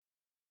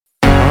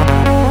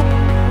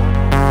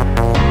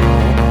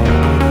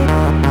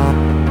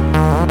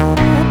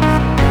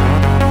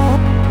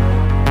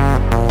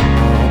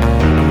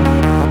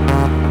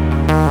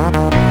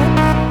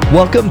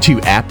Welcome to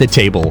At the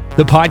Table,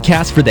 the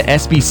podcast for the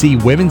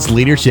SBC Women's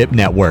Leadership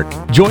Network.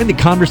 Join the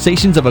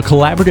conversations of a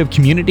collaborative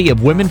community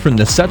of women from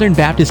the Southern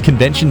Baptist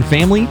Convention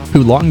family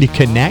who long to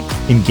connect,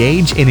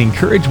 engage, and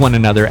encourage one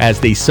another as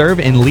they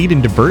serve and lead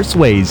in diverse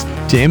ways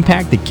to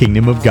impact the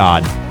kingdom of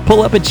God.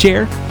 Pull up a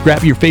chair,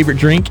 grab your favorite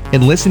drink,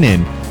 and listen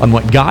in on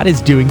what God is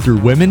doing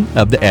through women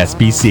of the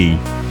SBC.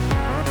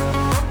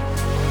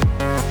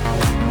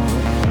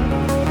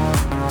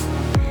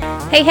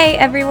 Hey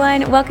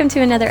everyone, welcome to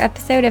another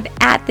episode of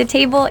At the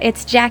Table.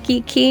 It's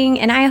Jackie King,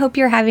 and I hope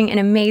you're having an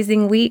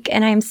amazing week,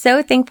 and I'm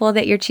so thankful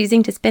that you're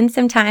choosing to spend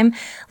some time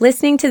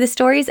listening to the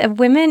stories of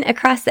women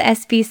across the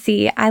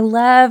SBC. I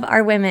love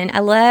our women. I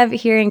love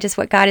hearing just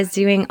what God is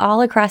doing all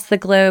across the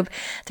globe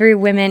through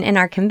women in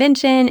our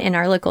convention, in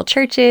our local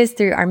churches,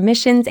 through our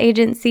missions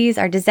agencies,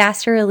 our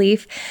disaster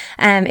relief.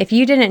 If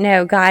you didn't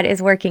know, God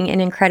is working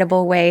in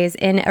incredible ways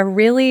in a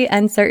really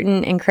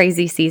uncertain and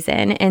crazy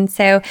season. And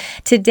so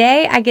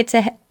today I get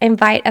to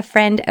invite a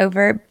friend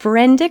over,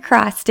 Brenda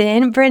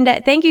Croston.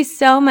 Brenda, thank you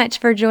so much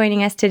for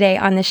joining us today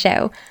on the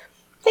show.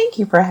 Thank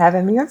you for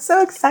having me. I'm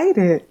so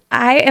excited.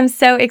 I am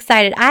so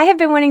excited. I have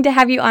been wanting to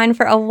have you on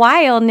for a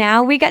while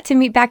now. We got to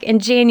meet back in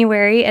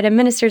January at a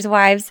Minister's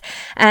Wives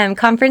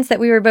conference that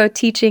we were both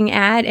teaching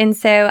at. And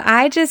so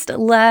I just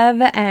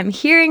love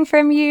hearing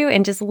from you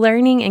and just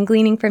learning and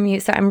gleaning from you.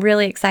 So I'm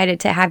really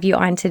excited to have you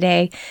on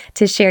today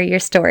to share your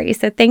story.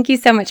 So thank you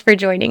so much for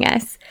joining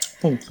us.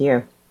 Thank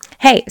you.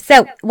 Hey,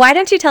 so why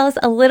don't you tell us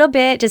a little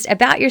bit just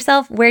about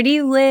yourself? Where do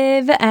you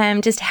live?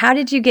 Just how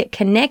did you get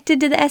connected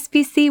to the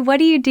SBC? What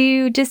do you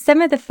do? Just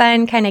some of the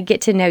fun kind of get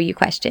to know you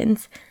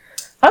questions.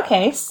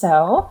 Okay,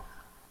 so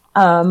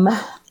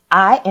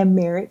I am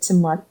married to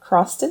Mark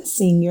Croston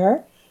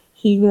Sr.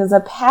 He was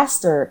a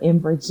pastor in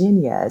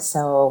Virginia.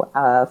 So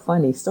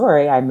funny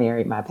story, I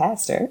married my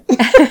pastor.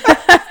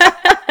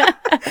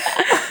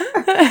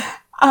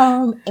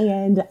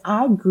 And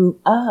I grew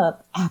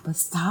up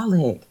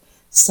apostolic.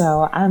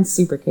 So I'm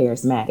super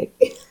charismatic.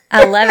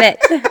 I love it.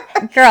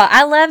 Girl,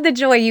 I love the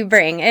joy you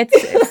bring.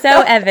 It's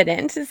so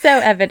evident. So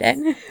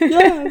evident.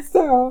 Yeah,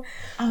 so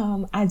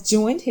I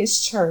joined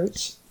his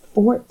church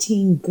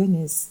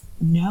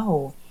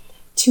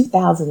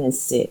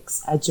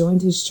 2006. I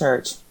joined his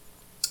church.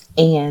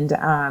 And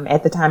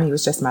at the time, he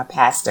was just my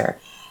pastor.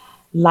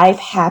 Life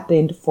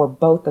happened for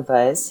both of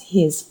us.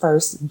 His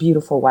first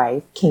beautiful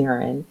wife,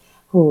 Karen,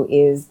 who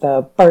is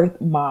the birth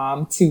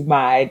mom to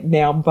my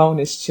now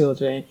bonus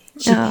children.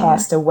 She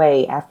passed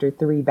away after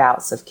 3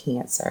 bouts of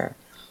cancer.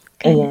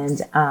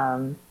 Goodness.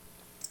 And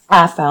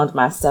I found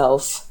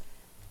myself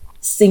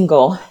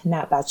single,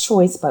 not by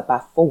choice, but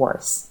by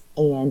force.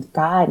 And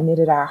God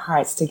knitted our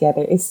hearts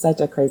together. It's such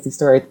a crazy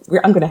story.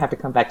 I'm going to have to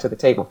come back to the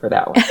table for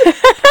that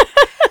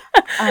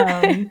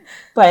one.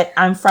 But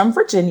I'm from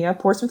Virginia,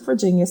 Portsmouth,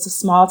 Virginia. It's a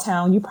small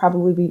town. You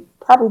probably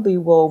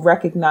will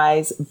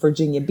recognize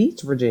Virginia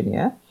Beach,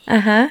 Virginia.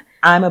 Uh-huh.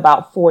 I'm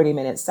about 40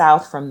 minutes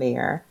south from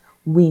there.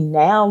 We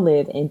now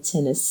live in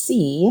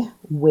Tennessee,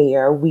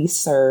 where we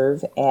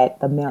serve at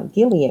the Mount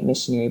Gilead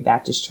Missionary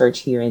Baptist Church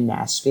here in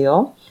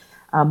Nashville.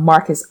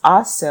 Mark is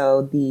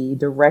also the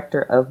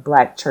director of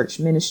Black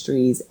Church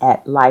Ministries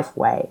at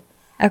Lifeway.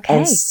 Okay.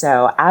 And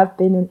so I've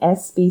been in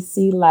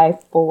SBC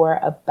life for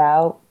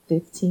about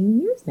 15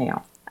 years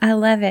now. I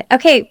love it.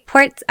 Okay,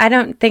 I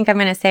don't think I'm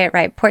going to say it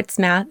right.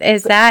 Portsmouth.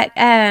 Is that,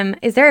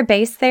 is there a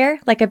base there?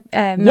 Like a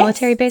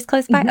military base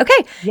close by? Mm-hmm.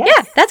 Okay. Yes.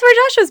 Yeah, that's where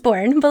Josh was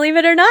born, believe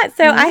it or not.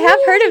 So I have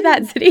heard of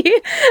that city.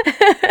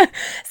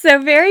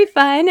 So very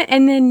fun.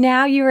 And then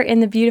now you are in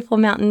the beautiful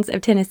mountains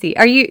of Tennessee.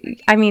 Do you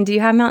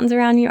have mountains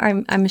around you?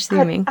 I'm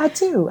assuming. I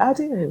do.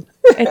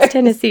 It's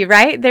Tennessee,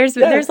 right? There's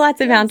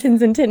lots of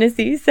mountains in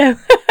Tennessee. So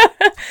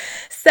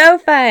so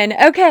fun.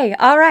 Okay.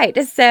 All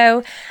right.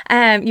 So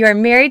you are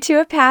married to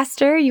your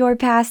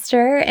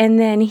pastor, and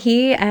then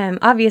he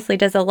obviously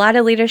does a lot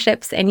of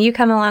leaderships, and you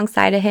come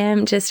alongside of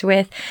him just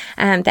with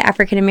the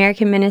African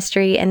American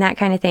ministry and that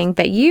kind of thing.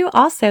 But you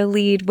also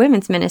lead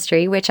women's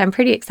ministry, which I'm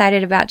pretty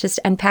excited about, just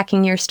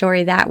unpacking your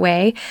story that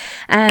way.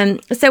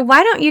 So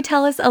why don't you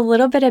tell us a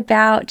little bit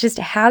about just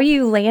how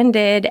you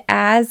landed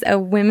as a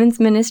women's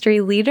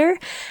ministry leader,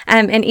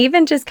 and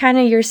even just kind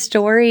of your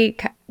story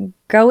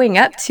growing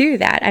up to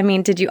that. I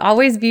mean, did you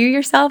always view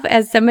yourself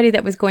as somebody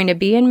that was going to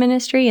be in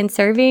ministry and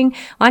serving?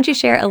 Why don't you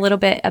share a little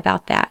bit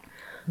about that?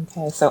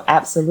 Okay, so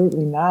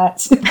absolutely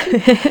not.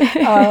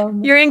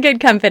 You're in good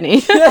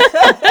company.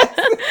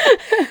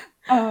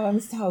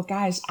 So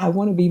guys, I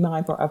want to be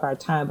mindful of our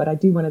time, but I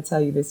do want to tell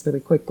you this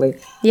really quickly.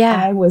 Yeah.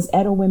 I was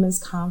at a women's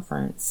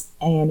conference,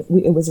 and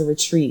it was a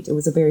retreat. It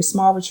was a very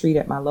small retreat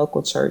at my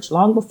local church.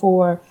 Long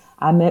before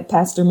I met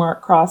Pastor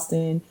Mark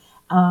Croston,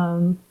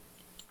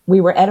 we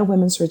were at a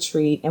women's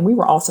retreat, and we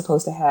were all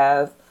supposed to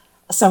have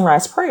a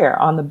sunrise prayer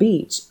on the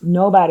beach.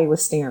 Nobody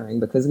was staring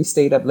because we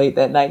stayed up late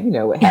that night. You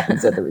know what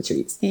happens at the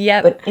retreats.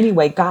 Yep. But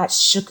anyway, God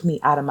shook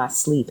me out of my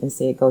sleep and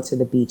said, go to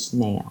the beach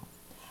now.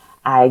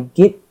 I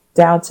get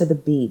down to the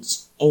beach,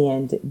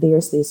 and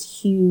there's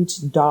this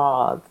huge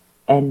dog,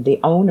 and the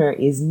owner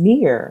is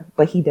near,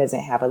 but he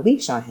doesn't have a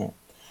leash on him.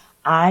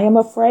 I am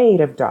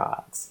afraid of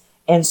dogs.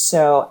 And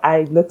so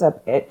I looked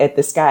up at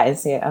the sky and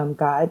said,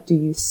 God, do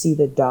you see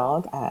the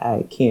dog?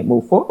 I can't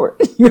move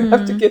forward. You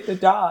have to get the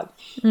dog.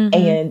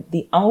 And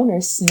the owner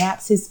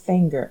snaps his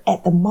finger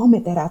at the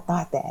moment that I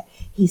thought that.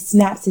 He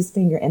snaps his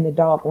finger and the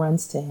dog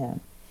runs to him.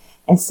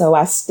 And so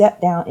I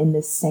stepped down in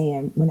the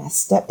sand. When I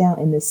stepped down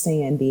in the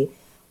sand, the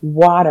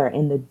water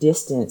in the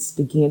distance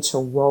began to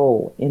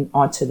roll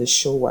onto the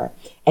shore.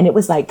 And it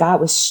was like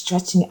God was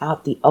stretching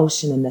out the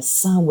ocean and the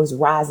sun was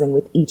rising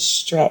with each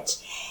stretch.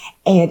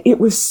 And it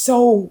was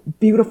so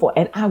beautiful.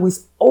 And I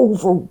was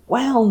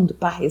overwhelmed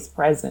by his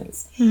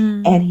presence.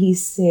 And he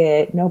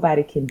said,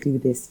 nobody can do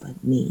this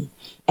but me.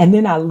 And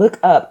then I look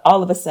up,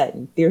 all of a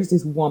sudden, there's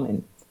this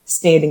woman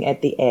standing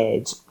at the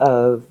edge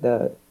of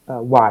the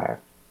water.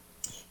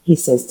 He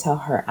says, tell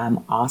her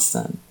I'm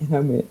awesome. And I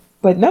went,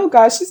 but no,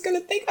 God, she's going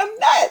to think I'm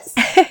nuts.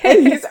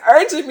 And he's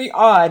urging me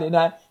on.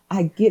 And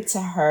I get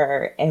to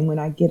her. And when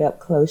I get up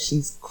close,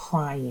 she's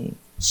crying.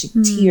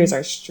 Tears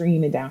are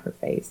streaming down her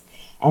face.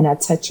 And I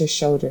touch her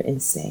shoulder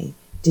and say,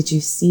 did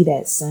you see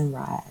that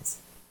sunrise?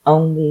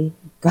 Only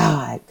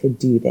God could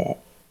do that.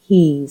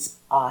 He's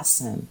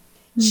awesome.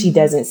 She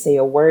doesn't say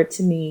a word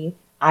to me.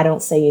 I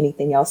don't say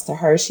anything else to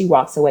her. She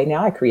walks away.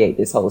 Now I create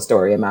this whole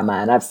story in my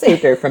mind. I've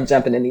saved her from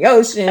jumping in the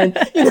ocean,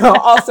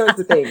 all sorts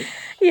of things.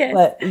 Yes.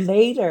 But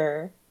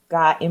later,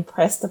 God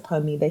impressed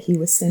upon me that he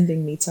was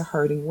sending me to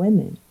hurting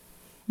women.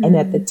 And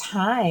at the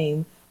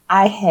time,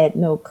 I had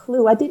no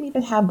clue. I didn't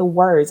even have the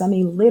words. I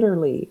mean,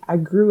 literally, I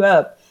grew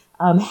up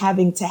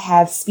having to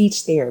have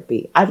speech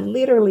therapy. I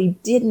literally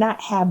did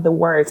not have the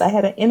words. I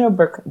had an inner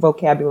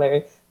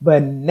vocabulary,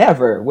 but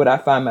never would I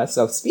find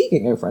myself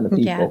speaking in front of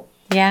people.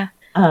 Yeah.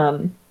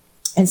 And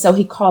so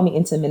he called me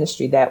into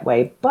ministry that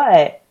way.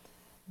 But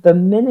the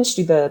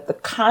ministry, the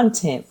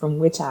content from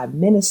which I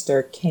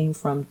minister came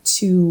from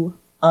 2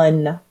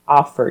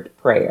 unoffered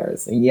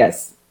prayers. And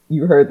yes,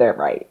 you heard that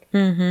right.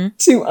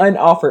 2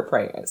 unoffered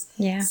prayers.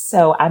 Yeah.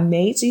 So I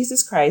made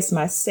Jesus Christ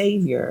my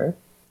savior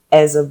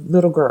as a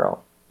little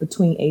girl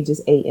between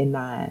ages 8 and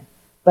 9.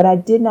 But I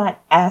did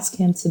not ask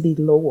him to be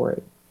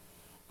Lord.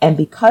 And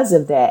because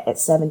of that, at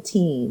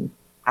 17,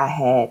 I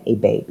had a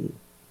baby.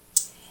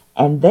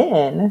 And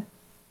then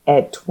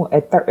at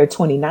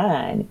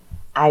 29,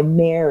 I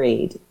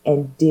married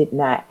and did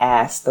not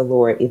ask the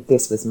Lord if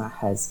this was my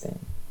husband.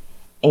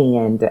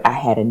 And I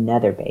had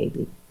another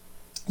baby.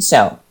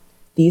 So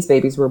these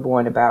babies were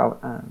born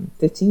about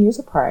 15 years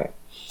apart.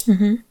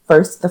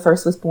 The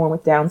first was born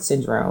with Down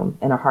syndrome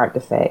and a heart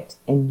defect.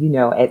 And,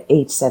 at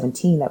age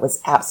 17, that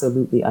was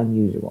absolutely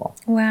unusual.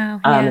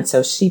 Wow. And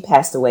so she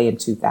passed away in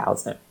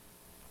 2000.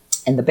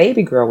 And the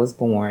baby girl was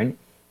born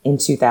in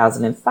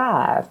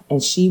 2005,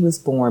 and she was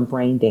born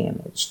brain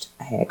damaged.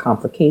 I had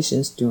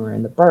complications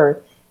during the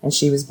birth, and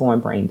she was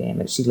born brain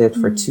damaged. She lived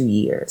for 2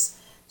 years.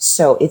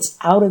 So it's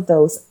out of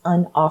those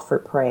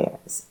unoffered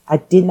prayers. I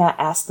did not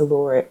ask the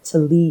Lord to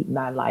lead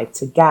my life,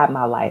 to guide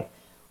my life.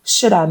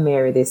 Should I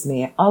marry this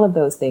man? All of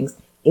those things.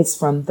 It's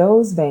from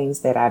those veins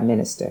that I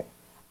minister.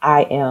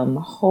 I am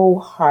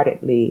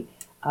wholeheartedly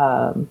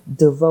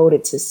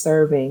devoted to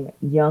serving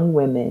young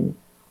women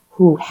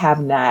who have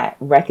not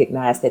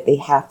recognized that they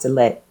have to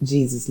let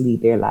Jesus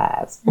lead their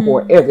lives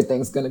or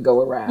everything's going to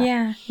go around.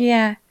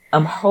 Yeah.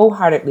 I'm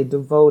wholeheartedly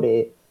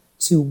devoted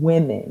to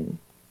women,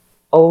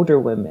 older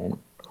women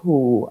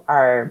who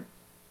are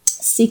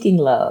seeking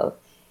love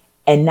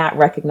and not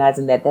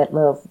recognizing that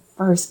love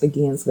first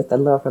begins with a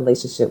love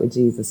relationship with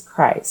Jesus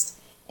Christ.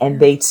 And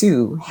they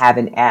too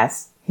haven't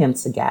asked him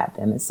to guide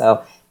them. And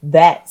so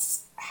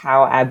that's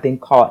how I've been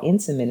called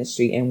into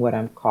ministry and what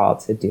I'm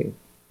called to do.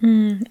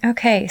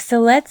 Okay, so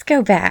let's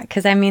go back,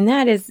 because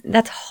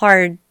that's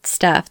hard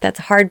stuff. That's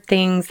hard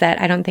things that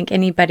I don't think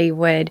anybody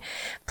would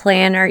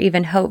plan or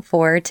even hope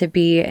for to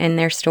be in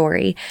their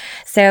story.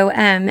 So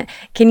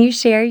can you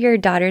share your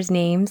daughter's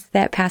names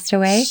that passed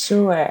away?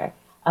 Sure.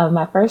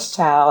 My first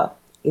child,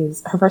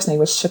 her first name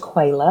was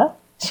Shaquela.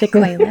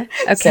 Shaquela.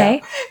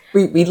 Okay.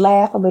 So we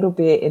laugh a little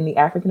bit in the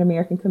African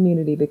American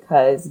community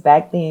because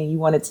back then you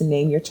wanted to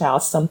name your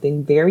child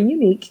something very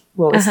unique.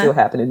 Well, it's still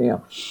happening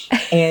now.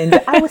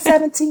 And I was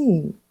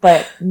 17,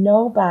 but she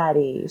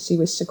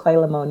was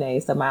Shaquela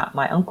Monet. So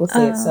my uncle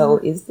said, so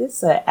is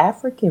this an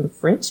African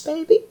French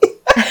baby?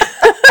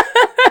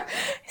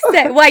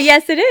 Well,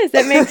 yes, it is.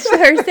 It makes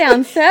her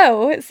sound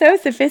so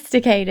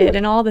sophisticated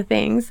and all the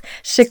things.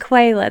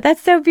 Shaquela,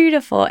 that's so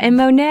beautiful. And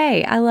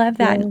Monet, I love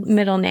that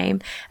middle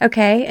name.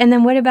 Okay, and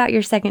then what about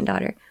your second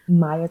daughter?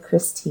 Maya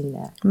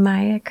Christina.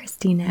 Okay.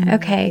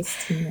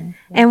 Christina,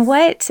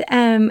 yes.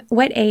 And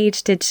what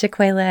age did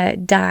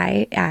Shaquela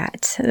die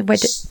at?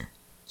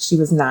 She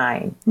was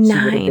 9. 9. She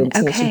would have been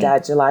 10. Okay. She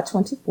died July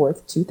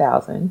 24th,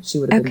 2000. She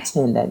would have been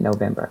 10 that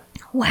November.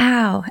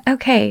 Wow.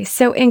 Okay.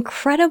 So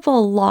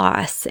incredible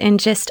loss and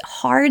just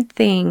hard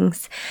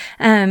things.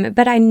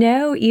 But I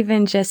know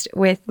even just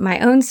with my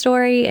own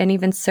story and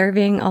even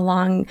serving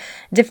along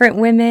different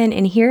women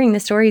and hearing the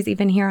stories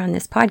even here on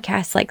this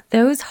podcast, like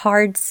those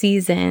hard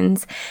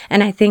seasons.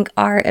 And I think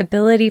our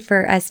ability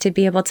for us to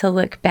be able to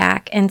look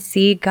back and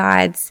see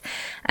God's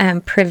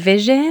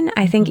provision,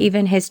 I think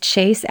even his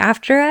chase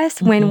after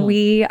us when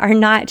we are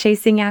not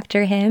chasing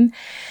after him.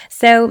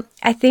 So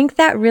I think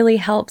that really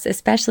helps,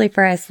 especially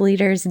for us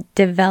leaders,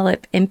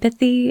 develop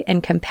empathy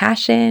and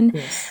compassion.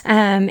 Yes.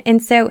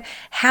 And so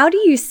how do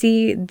you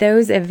see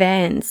those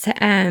events?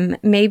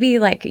 Maybe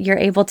like you're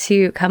able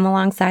to come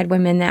alongside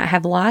women that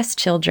have lost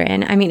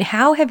children. I mean,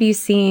 how have you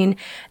seen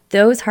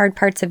those hard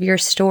parts of your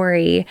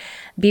story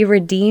be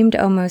redeemed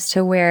almost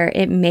to where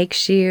it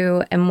makes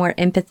you a more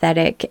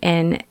empathetic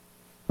and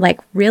like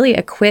really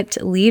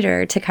equipped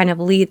leader to kind of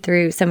lead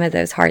through some of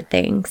those hard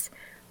things?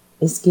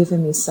 It's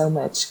given me so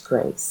much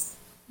grace.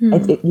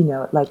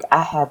 Like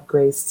I have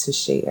grace to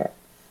share.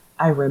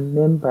 I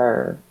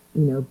remember,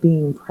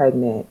 being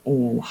pregnant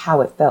and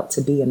how it felt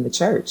to be in the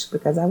church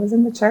because I was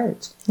in the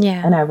church.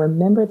 Yeah. And I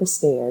remember the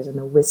stares and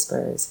the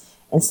whispers.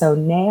 And so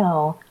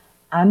now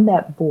I'm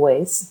that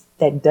voice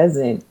that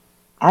doesn't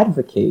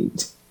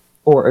advocate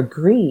or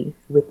agree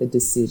with the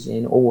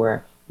decision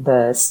or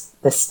the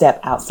step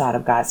outside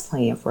of God's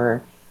plan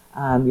for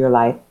your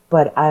life.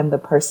 But I'm the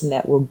person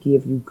that will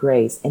give you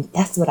grace. And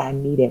that's what I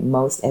needed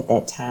most at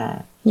that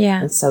time.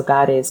 Yeah. And so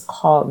God has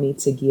called me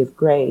to give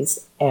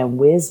grace and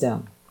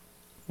wisdom.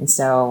 And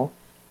so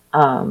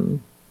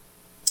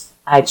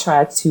I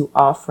try to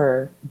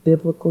offer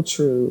biblical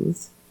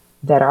truths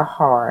that are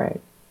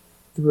hard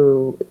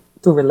through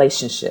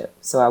relationship.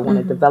 So I want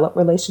to develop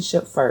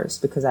relationship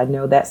first because I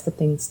know that's the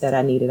things that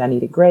I needed. I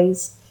needed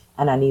grace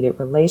and I needed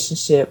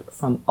relationship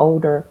from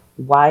older,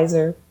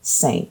 wiser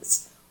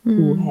saints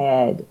who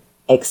had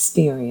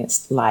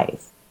experienced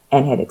life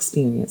and had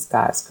experienced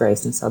God's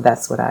grace. And so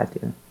that's what I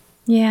do.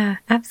 Yeah,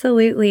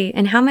 absolutely.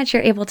 And how much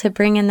you're able to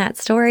bring in that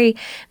story.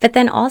 But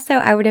then also,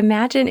 I would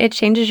imagine it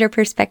changes your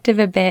perspective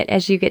a bit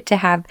as you get to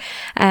have,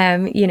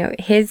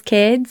 his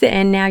kids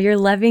and now you're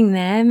loving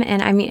them.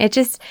 And I mean,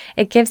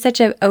 it gives such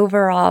an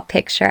overall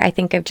picture, I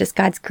think, of just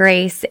God's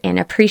grace and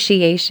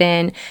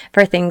appreciation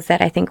for things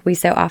that I think we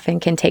so often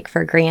can take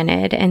for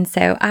granted. And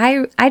so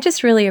I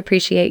just really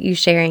appreciate you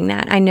sharing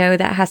that. I know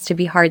that has to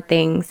be hard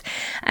things.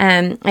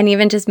 And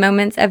even just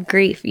moments of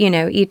grief,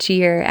 each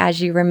year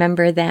as you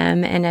remember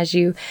them and as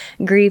you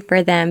grieve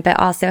for them, but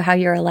also how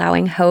you're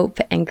allowing hope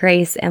and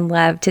grace and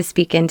love to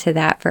speak into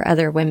that for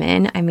other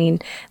women. I mean,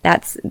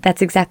 that's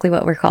exactly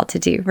what we're called to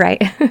do,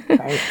 right?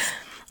 Right.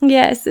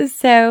 Yes.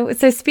 So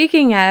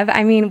speaking of,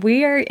 I mean,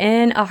 we are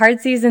in a hard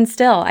season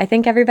still. I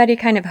think everybody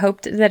kind of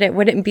hoped that it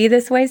wouldn't be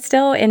this way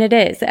still, and it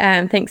is,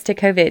 thanks to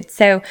COVID.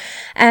 So,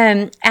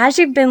 as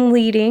you've been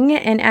leading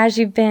and as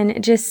you've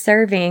been just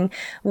serving,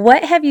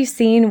 what have you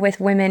seen with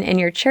women in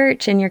your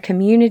church and your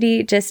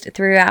community just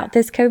throughout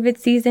this COVID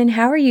season?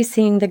 How are you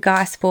seeing the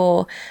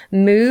gospel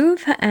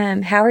move?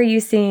 How are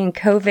you seeing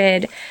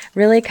COVID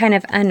really kind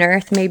of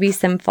unearth maybe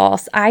some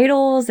false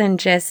idols and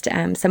just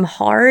some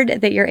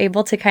hard that you're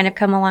able to kind of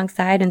come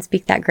alongside and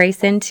speak that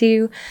grace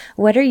into?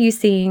 What are you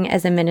seeing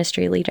as a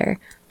ministry leader?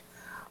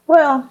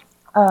 Well,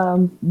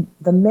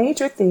 the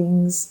major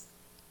things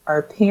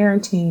are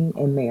parenting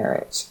and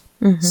marriage.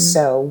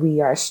 So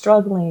we are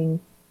struggling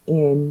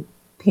in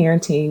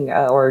parenting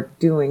or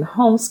doing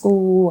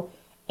homeschool,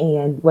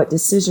 and what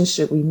decisions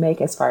should we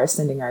make as far as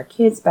sending our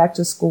kids back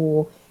to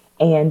school,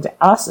 and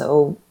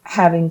also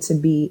having to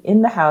be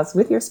in the house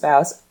with your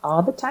spouse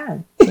all the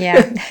time.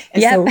 Yeah.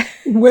 And so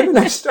women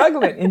are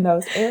struggling in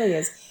those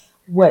areas.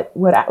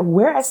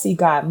 Where I see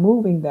God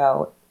moving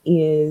though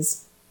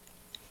is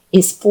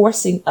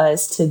forcing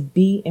us to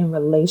be in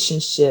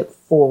relationship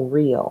for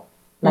real.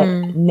 Like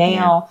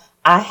now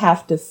I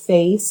have to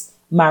face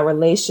my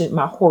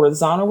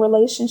horizontal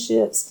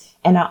relationships,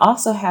 and I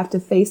also have to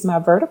face my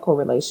vertical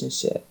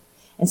relationship.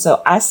 And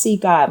so I see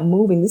God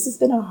moving. This has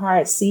been a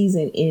hard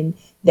season in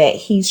that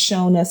he's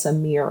shown us a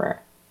mirror.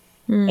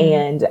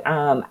 And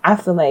I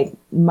feel like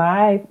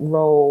my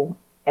role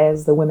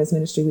as the women's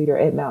ministry leader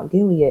at Mount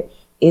Gilead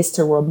is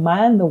to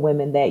remind the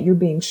women that you're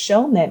being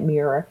shown that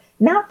mirror,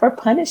 not for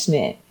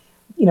punishment.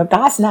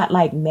 God's not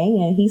like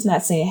man. He's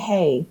not saying,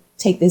 hey,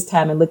 take this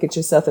time and look at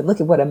yourself and look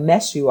at what a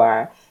mess you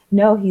are.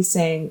 No, he's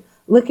saying,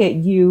 look at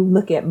you,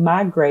 look at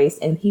my grace,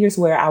 and here's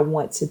where I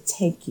want to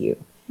take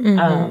you.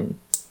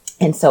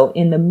 And so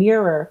in the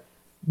mirror,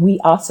 we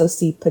also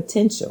see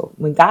potential.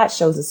 When God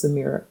shows us a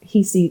mirror,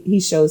 he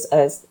shows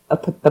us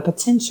the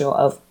potential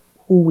of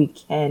who we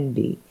can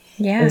be.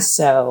 Yeah. And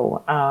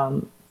so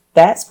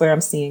that's where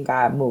I'm seeing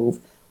God move.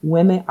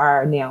 Women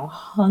are now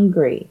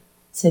hungry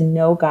to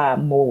know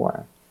God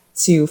more,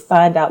 to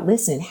find out,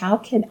 listen, how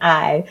can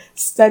I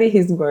study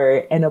his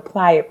word and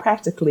apply it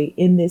practically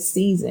in this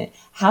season?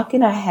 How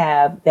can I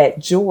have that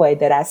joy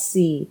that I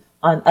see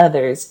on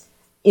others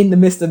in the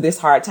midst of this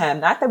hard time?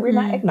 Not that we're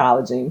not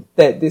acknowledging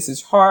that this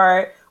is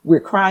hard. we're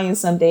crying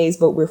some days,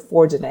 but we're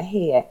forging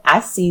ahead.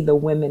 I see the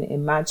women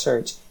in my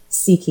church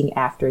seeking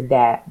after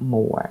that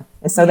more.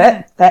 And so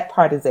that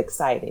part is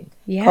exciting.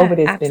 Yeah, COVID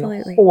has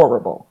absolutely. been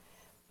horrible,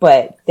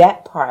 but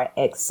that part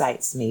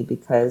excites me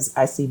because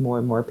I see more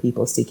and more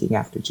people seeking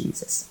after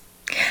Jesus.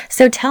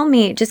 So tell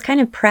me, just kind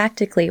of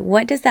practically,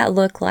 what does that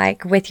look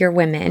like with your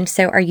women?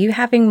 So are you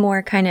having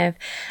more kind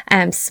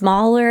of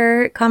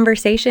smaller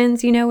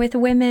conversations, with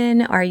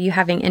women? Are you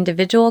having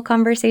individual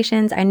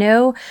conversations? I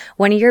know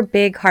one of your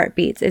big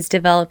heartbeats is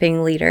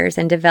developing leaders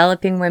and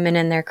developing women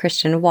in their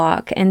Christian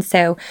walk. And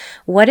so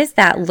what does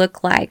that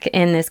look like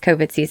in this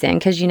COVID season?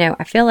 Because,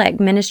 I feel like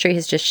ministry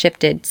has just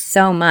shifted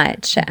so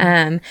much.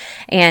 And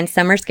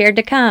some are scared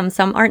to come.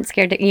 Some aren't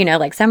scared to,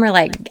 like some are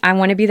like, I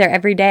want to be there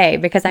every day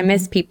because I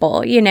miss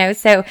people.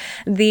 So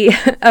the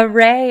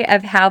array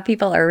of how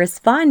people are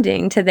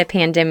responding to the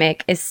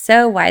pandemic is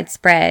so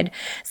widespread.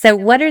 So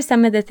what are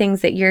some of the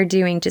things that you're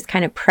doing just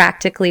kind of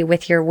practically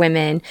with your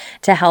women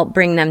to help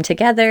bring them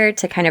together,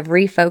 to kind of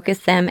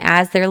refocus them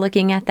as they're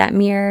looking at that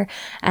mirror?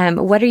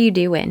 What are you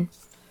doing?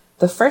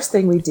 The first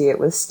thing we did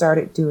was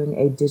started doing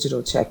a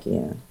digital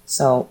check-in.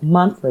 So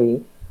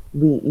monthly,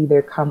 we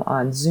either come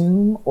on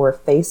Zoom or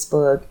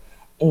Facebook.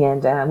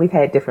 And we've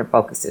had different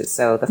focuses.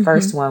 So the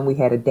first one, we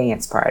had a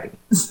dance party.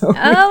 So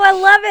I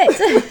love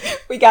it.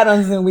 We got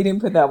on Zoom. We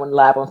didn't put that one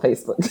live on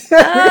Facebook.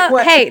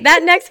 Hey,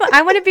 that next one,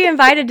 I want to be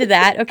invited to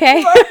that,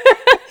 okay?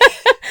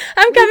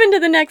 I'm coming to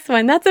the next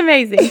one. That's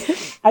amazing.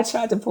 I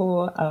tried to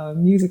pull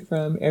music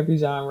from every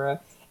genre,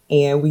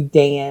 and we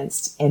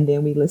danced, and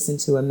then we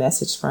listened to a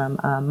message from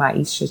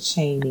Maisha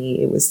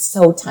Cheney. It was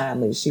so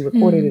timely. She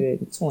recorded it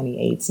in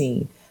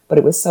 2018, but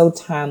it was so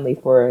timely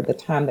for the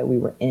time that we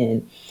were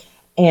in.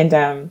 And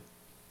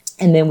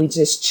then we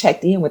just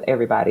checked in with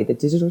everybody. The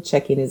digital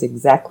check-in is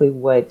exactly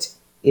what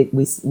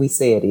we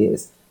say it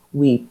is.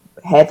 We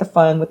had the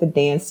fun with the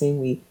dancing.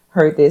 We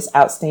heard this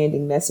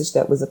outstanding message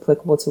that was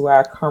applicable to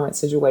our current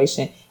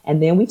situation.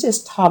 And then we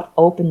just talked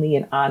openly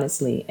and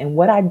honestly. And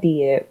what I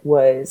did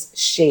was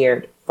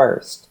shared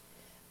first,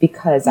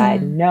 because I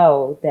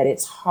know that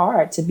it's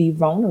hard to be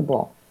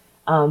vulnerable.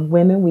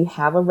 Women, we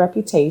have a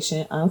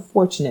reputation,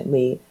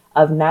 unfortunately,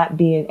 of not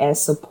being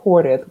as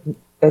supportive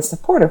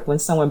when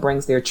someone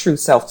brings their true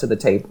self to the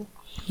table.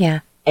 Yeah.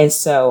 And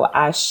so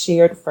I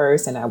shared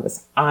first, and I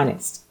was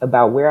honest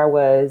about where I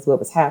was, what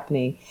was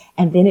happening.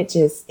 And then it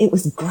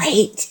was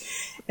great.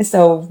 And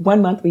so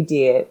one month we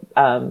did,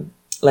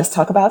 let's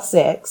talk about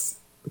sex,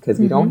 because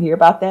we don't hear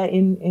about that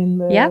in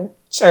the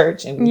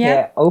church. And we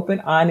had open,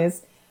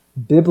 honest,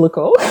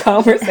 biblical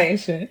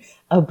conversation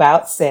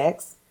about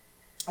sex.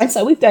 And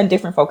so we've done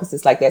different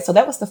focuses like that. So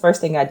that was the first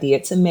thing I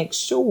did to make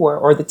sure,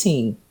 or the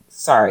team,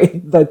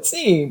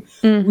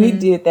 we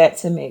did that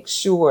to make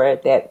sure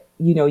that,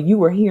 you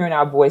were hearing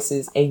our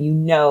voices,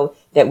 and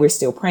that we're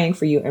still praying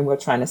for you, and we're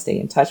trying to stay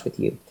in touch with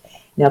you.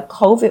 Now,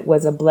 COVID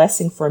was a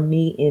blessing for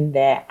me in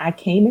that I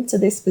came into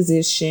this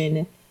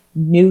position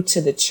new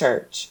to the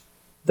church.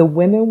 The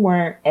women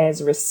weren't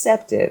as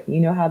receptive. You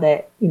know how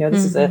that,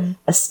 this is a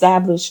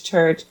established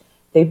church.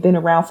 They've been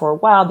around for a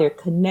while. They're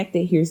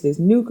connected. Here's this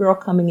new girl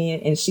coming in,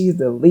 and she's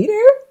the leader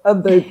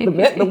of the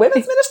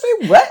women's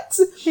ministry. What?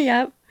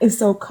 Yep. And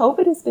so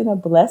COVID has been a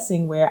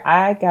blessing where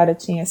I got a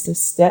chance to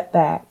step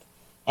back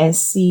and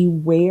see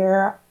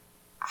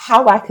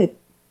how I could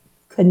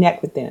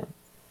connect with them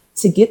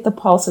to get the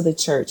pulse of the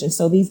church. And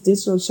so these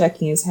digital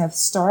check-ins have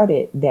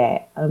started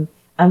that.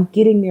 I'm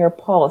getting their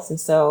pulse. And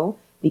so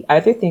the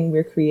other thing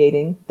we're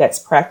creating that's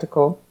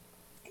practical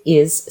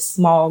is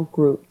small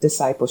group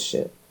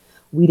discipleship.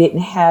 We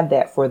didn't have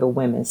that for the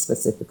women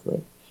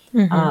specifically.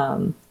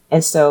 And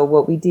so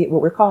what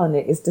we're calling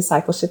it is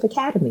Discipleship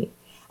Academy.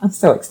 I'm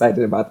so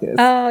excited about this.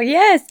 Oh,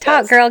 yes.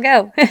 Talk, girl,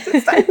 go.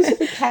 Discipleship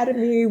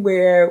Academy,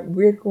 where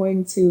we're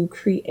going to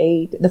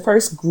create, the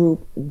first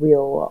group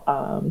will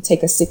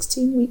take a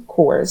 16-week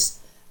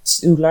course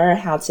to learn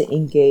how to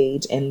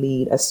engage and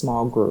lead a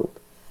small group,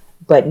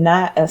 but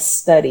not a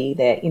study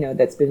that,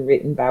 that's been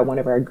written by one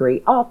of our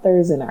great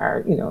authors and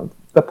our,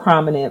 the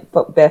prominent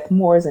Beth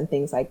Moores and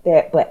things like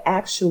that, but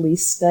actually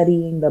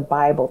studying the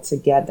Bible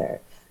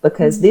together,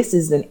 because this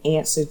is an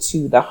answer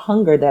to the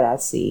hunger that I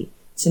see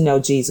to know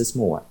Jesus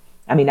more.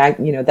 I mean,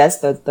 that's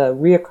the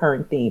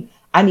reoccurring theme.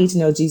 I need to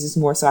know Jesus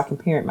more so I can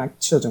parent my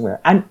children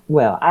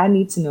well. I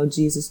need to know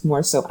Jesus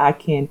more so I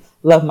can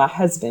love my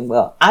husband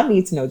well. I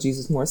need to know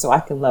Jesus more so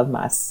I can love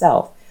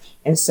myself.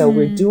 And so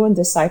we're doing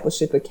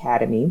Discipleship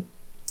Academy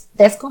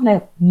that's going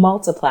to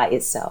multiply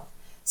itself.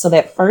 So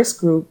that first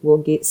group will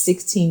get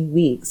 16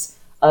 weeks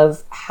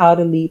of how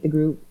to lead the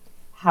group,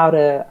 how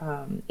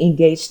to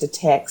engage the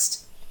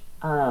text,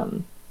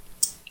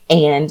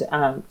 and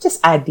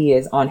just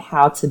ideas on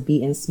how to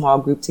be in small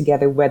group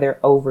together, whether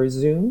over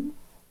Zoom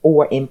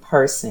or in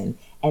person.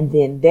 And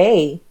then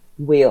they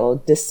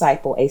will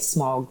disciple a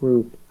small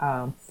group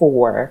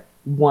for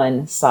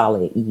one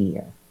solid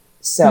year.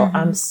 So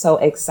I'm so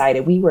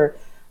excited. We were,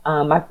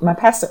 my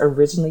pastor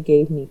originally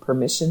gave me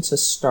permission to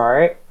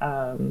start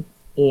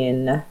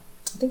in, I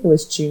think it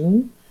was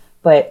June,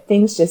 but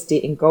things just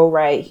didn't go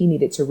right. He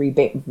needed to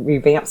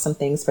revamp some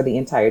things for the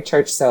entire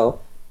church. So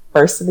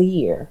first of the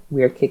year,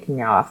 we're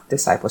kicking off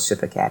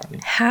Discipleship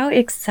Academy. How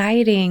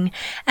exciting.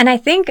 And I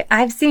think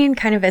I've seen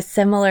kind of a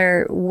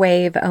similar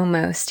wave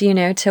almost, you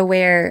know, to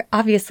where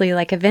obviously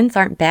like events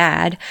aren't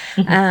bad,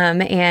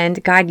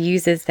 and God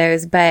uses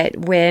those. But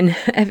when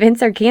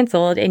events are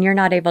canceled and you're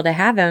not able to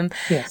have them,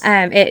 Yes.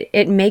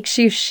 It makes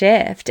you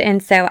shift.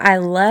 And so I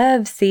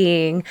love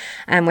seeing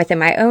within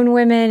my own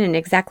women and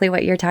exactly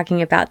what you're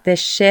talking about, this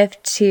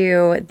shift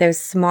to those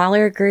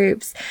smaller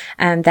groups,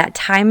 that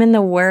time in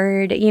the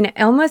Word, you know,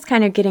 almost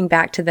kind of getting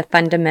back to the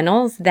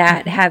fundamentals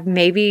that have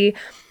maybe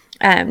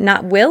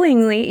not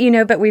willingly, you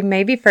know, but we've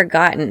maybe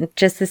forgotten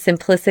just the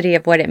simplicity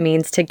of what it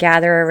means to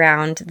gather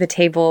around the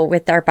table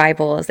with our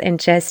Bibles and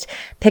just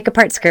pick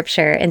apart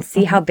scripture and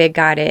see how big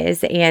God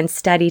is and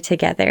study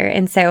together.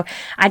 And so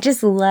I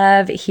just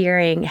love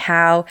hearing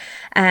how,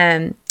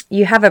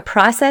 you have a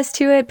process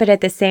to it, but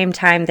at the same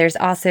time, there's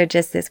also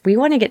just this, we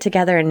want to get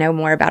together and know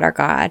more about our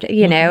God,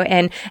 you know,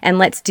 and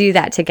let's do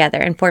that together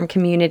and form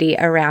community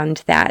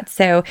around that.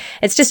 So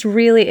it's just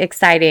really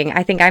exciting.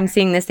 I think I'm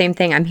seeing the same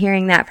thing. I'm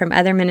hearing that from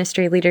other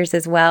ministry leaders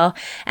as well.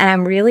 And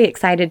I'm really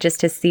excited just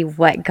to see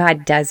what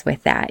God does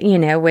with that, you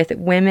know, with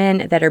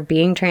women that are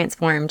being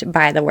transformed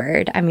by the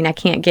Word. I mean, I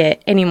can't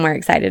get any more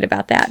excited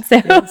about that.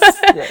 So.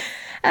 Yes.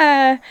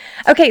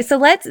 Okay, so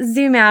let's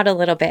zoom out a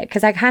little bit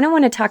because I kind of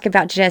want to talk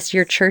about just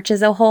your church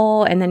as a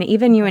whole, and then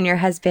even you and your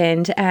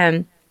husband.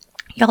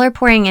 Y'all are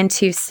pouring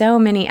into so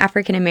many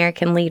African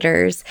American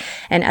leaders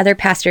and other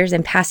pastors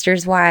and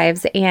pastors'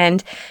 wives.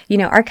 And, you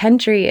know, our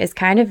country is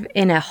kind of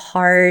in a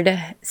hard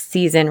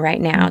season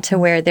right now to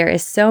where there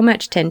is so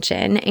much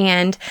tension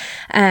and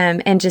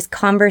just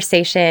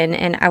conversation.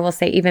 And I will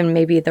say even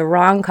maybe the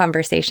wrong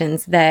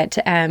conversations that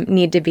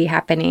need to be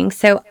happening.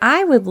 So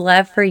I would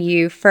love for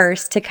you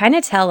first to kind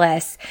of tell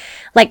us,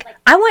 like,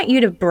 I want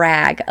you to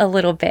brag a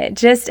little bit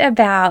just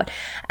about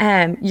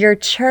your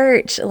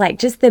church, like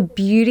just the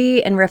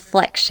beauty and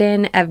reflection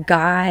of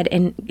God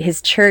and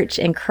His church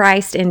and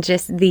Christ and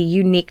just the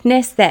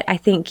uniqueness that I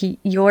think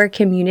your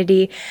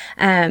community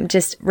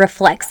just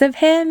reflects of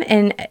Him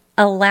and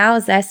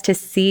allows us to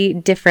see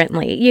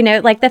differently. You know,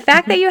 like the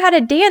fact that you had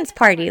a dance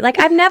party, like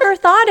I've never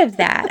thought of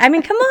that. I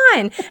mean, come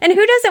on. And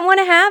who doesn't want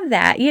to have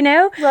that, you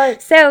know?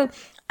 Right. So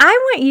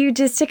I want you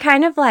just to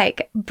kind of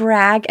like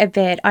brag a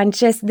bit on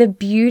just the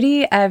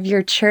beauty of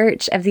your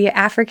church, of the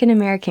African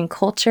American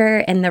culture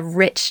and the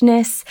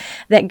richness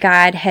that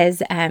God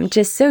has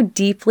just so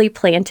deeply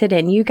planted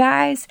in you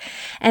guys.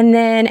 And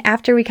then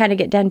after we kind of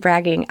get done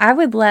bragging, I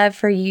would love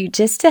for you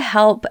just to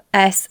help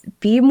us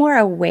be more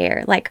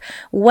aware, like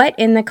what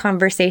in the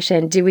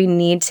conversation do we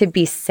need to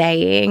be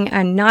saying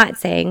and not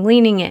saying,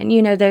 leaning in,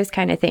 you know, those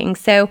kind of things.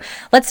 So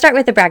let's start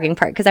with the bragging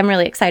part because I'm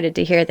really excited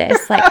to hear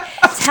this. Like,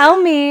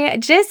 tell me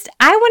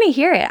I want to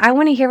hear it. I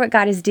want to hear what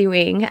God is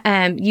doing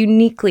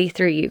uniquely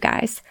through you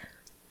guys.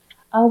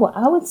 Oh, well,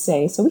 I would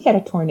say, so we had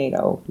a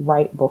tornado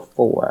right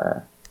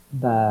before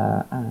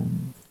the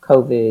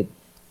COVID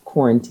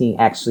quarantine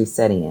actually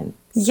set in.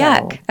 So,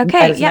 yuck.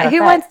 Okay. Yeah.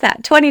 Who wants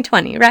that?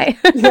 2020, right?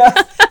 Yeah,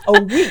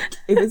 a week.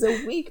 It was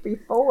a week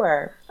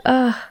before.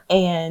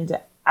 And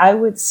I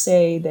would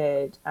say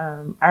that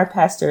our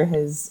pastor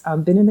has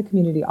been in the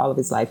community all of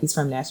his life. He's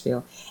from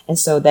Nashville. And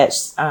so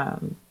that's,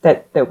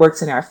 that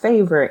works in our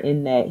favor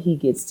in that he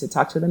gets to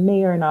talk to the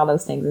mayor and all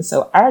those things. And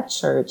so our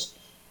church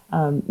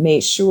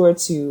made sure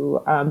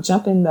to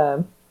jump in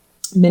the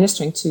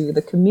ministering to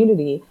the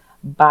community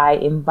by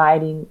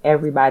inviting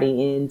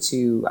everybody in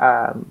to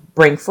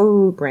bring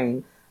food,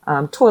 bring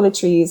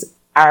toiletries.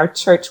 Our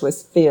church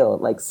was filled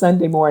like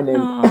Sunday morning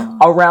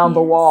around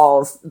the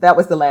walls. That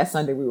was the last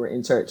Sunday we were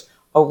in church.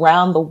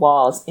 Around the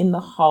walls, in the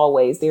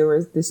hallways, there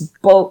was this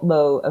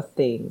boatload of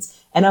things.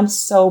 And I'm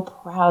so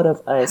proud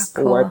of us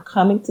for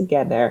coming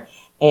together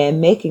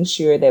and making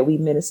sure that we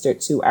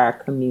ministered to our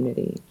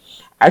community.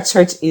 Our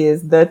church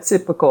is the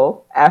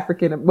typical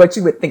African, what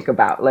you would think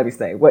about, let me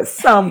say, what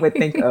some would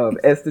think of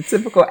as the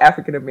typical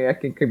African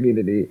American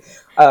community.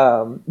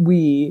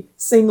 We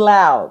sing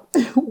loud.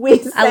 We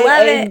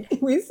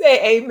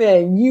say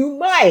amen. You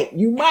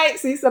might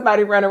see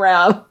somebody run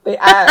around the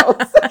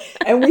aisles.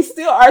 And we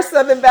still are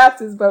Southern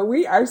Baptists, but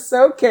we are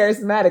so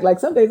charismatic.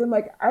 Like some days I'm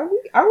like, are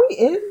we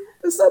in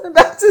the Southern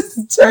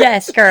Baptist Church?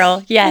 Yes,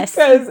 girl. Yes.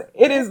 Because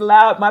it is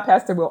loud. My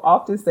pastor will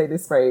often say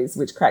this phrase,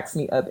 which cracks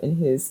me up in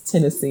his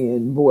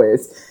Tennessean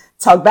voice.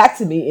 Talk back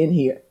to me in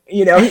here.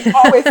 You know, he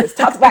always says,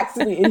 talk back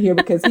to me in here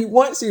because he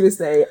wants you to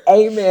say,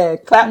 amen,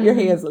 clap your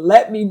hands,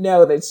 let me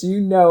know that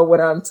you know what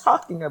I'm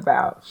talking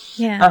about.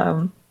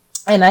 Yeah.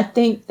 And I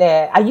think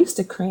that I used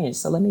to cringe.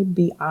 So let me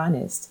be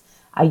honest.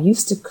 I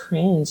used to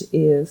cringe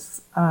if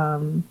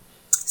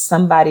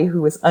somebody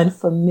who is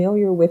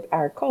unfamiliar with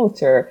our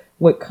culture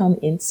would come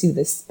into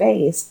the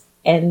space.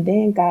 And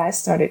then God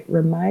started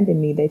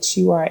reminding me that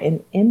you are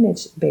an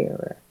image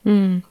bearer.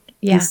 Yeah.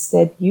 He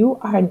said, you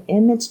are an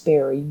image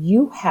bearer.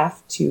 You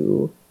have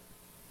to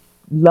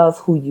love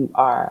who you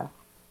are.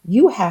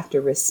 You have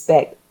to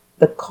respect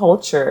the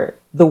culture,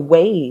 the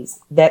ways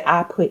that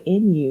I put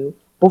in you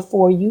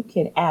before you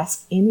can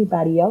ask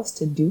anybody else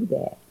to do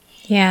that.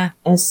 Yeah.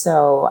 And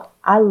so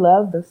I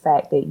love the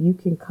fact that you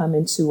can come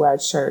into our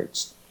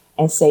church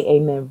and say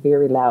amen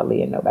very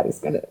loudly and nobody's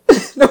gonna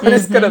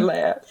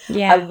laugh.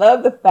 Yeah. I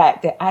love the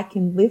fact that I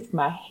can lift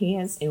my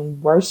hands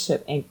in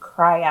worship and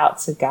cry out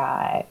to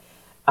God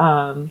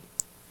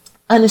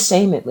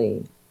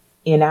unashamedly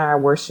in our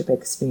worship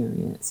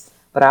experience.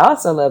 But I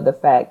also love the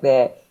fact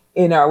that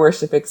in our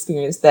worship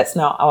experience, that's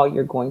not all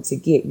you're going to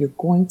get. You're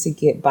going to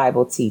get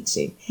Bible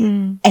teaching.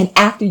 And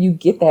after you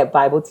get that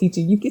Bible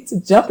teaching, you get to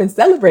jump and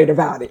celebrate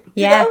about it.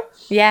 Yeah. You know?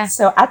 Yeah.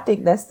 So I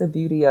think that's the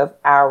beauty of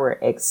our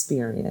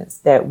experience,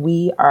 that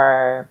we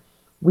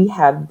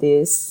have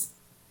this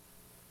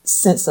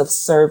sense of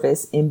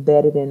service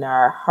embedded in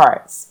our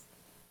hearts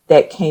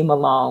that came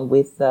along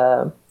with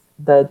the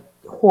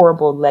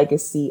horrible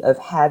legacy of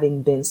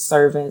having been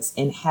servants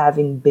and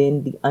having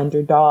been the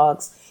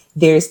underdogs.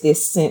 There's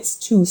this sense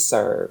to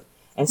serve.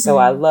 And so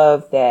I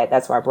love that.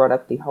 That's why I brought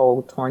up the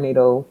whole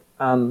tornado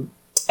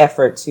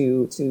effort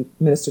to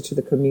minister to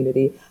the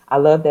community. I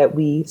love that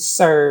we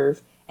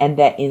serve, and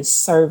that in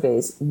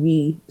service,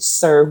 we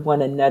serve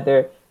one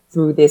another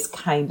through this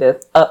kind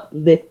of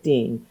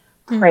uplifting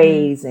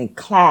praise and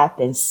clap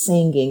and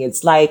singing.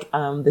 It's like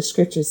the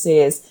scripture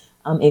says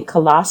in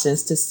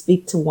Colossians, to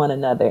speak to one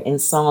another in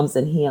psalms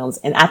and hymns.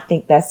 And I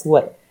think that's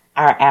what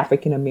our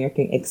African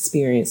American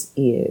experience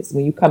is.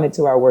 When you come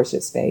into our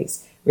worship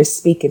space, we're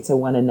speaking to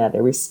one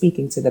another. We're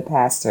speaking to the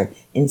pastor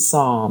in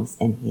psalms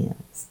and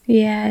hymns.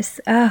 Yes.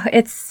 Oh,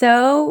 it's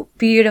so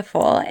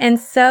beautiful and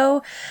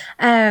so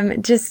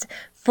just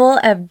full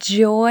of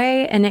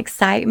joy and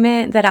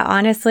excitement that I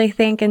honestly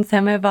think in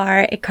some of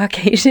our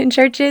Caucasian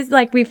churches,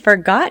 like we've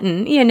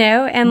forgotten, and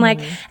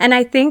and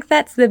I think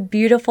that's the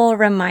beautiful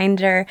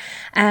reminder.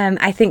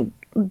 I think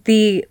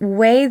the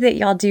way that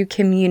y'all do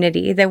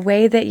community, the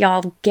way that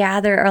y'all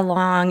gather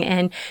along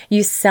and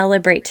you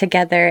celebrate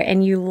together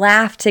and you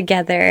laugh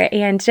together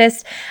and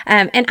just,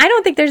 and I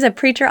don't think there's a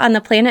preacher on the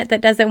planet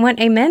that doesn't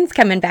want amens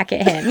coming back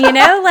at him,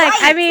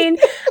 I mean,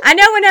 I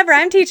know whenever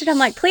I'm teaching, I'm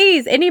like,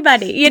 please,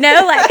 anybody, so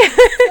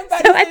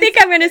I think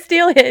I'm going to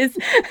steal his.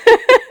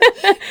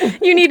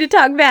 You need to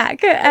talk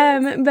back.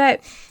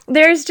 But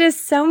there's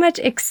just so much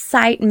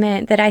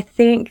excitement that I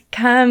think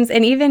comes,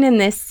 and even in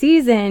this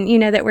season,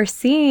 that we're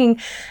seeing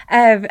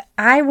of,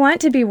 I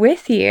want to be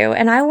with you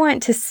and I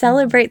want to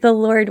celebrate the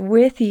Lord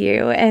with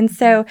you. And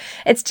so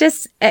it's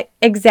just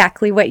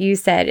exactly what you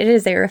said. It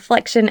is a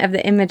reflection of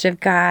the image of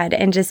God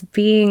and just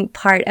being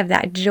part of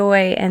that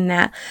joy and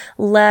that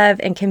love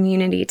and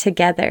community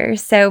together.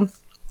 So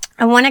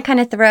I want to kind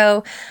of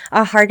throw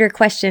a harder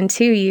question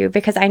to you,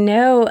 because I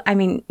know,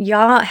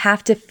 y'all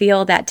have to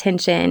feel that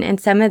tension and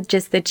some of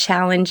just the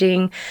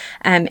challenging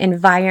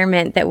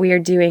environment that we are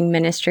doing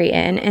ministry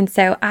in. And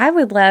so I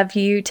would love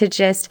you to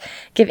just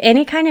give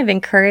any kind of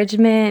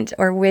encouragement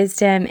or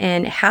wisdom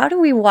in how do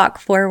we walk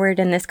forward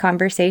in this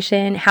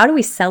conversation? How do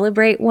we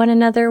celebrate one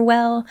another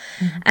well?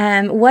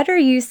 What are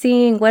you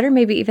seeing? What are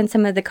maybe even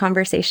some of the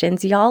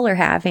conversations y'all are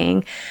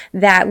having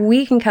that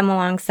we can come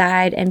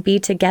alongside and be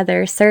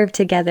together, serve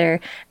together,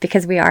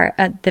 because we are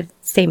the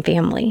same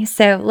family?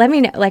 So let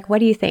me know, what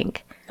do you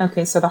think?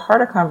 Okay, so the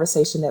harder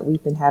conversation that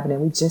we've been having, and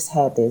we just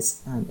had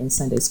this in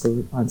Sunday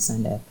school on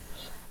Sunday,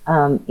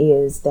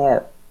 is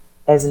that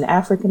as an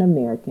African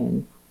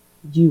American,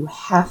 you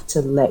have to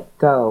let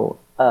go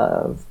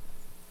of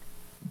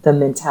the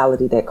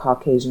mentality that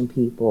Caucasian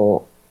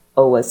people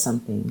owe us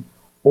something,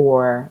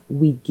 or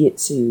we get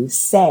to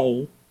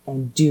say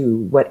and do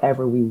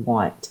whatever we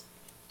want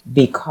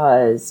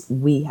because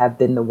we have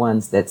been the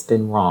ones that's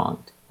been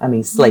wronged.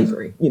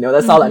 Slavery,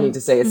 that's all I need to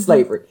say is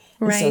slavery.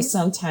 Right. And so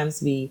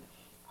sometimes we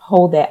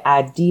hold that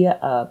idea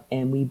up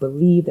and we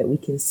believe that we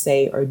can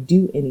say or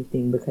do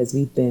anything because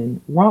we've been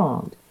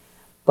wronged.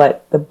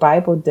 But the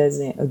Bible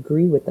doesn't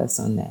agree with us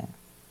on that.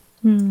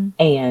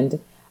 And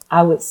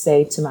I would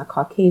say to my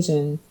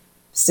Caucasian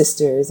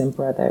sisters and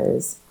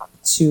brothers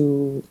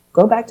to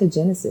go back to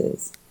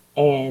Genesis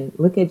and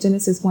look at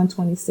Genesis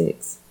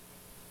 1:26.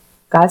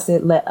 God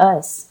said, let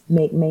us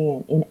make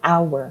man in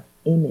our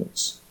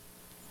image.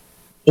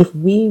 If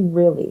we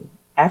really,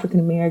 African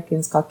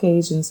Americans,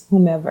 Caucasians,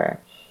 whomever,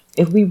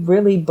 if we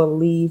really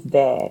believe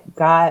that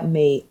God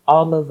made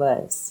all of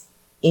us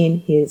in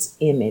his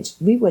image,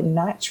 we would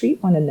not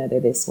treat one another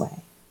this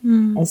way.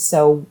 And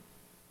so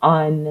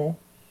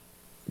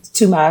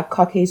to my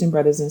Caucasian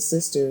brothers and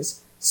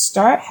sisters,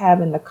 start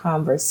having the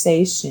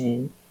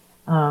conversation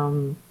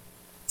that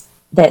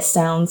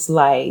sounds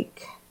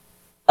like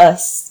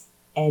us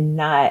and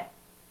not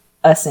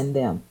us and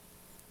them.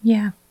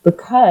 Yeah.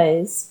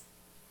 Because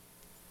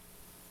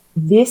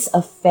this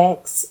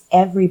affects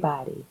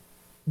everybody.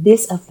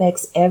 This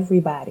affects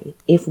everybody.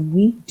 If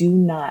we do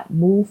not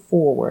move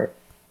forward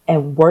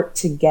and work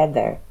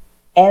together,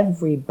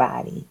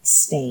 everybody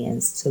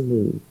stands to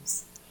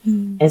lose.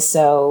 And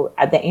so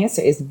the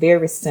answer is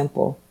very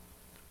simple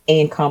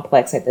and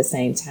complex at the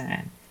same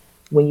time.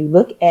 When you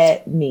look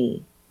at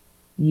me,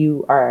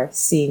 you are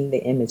seeing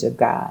the image of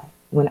God.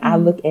 When I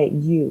look at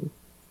you,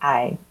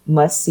 I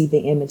must see the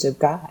image of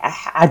God.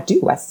 I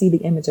do. I see the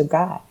image of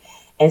God.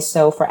 And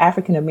so for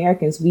African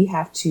Americans, we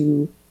have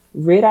to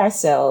rid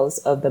ourselves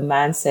of the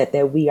mindset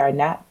that we are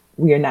not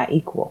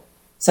equal.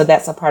 So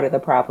that's a part of the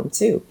problem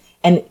too.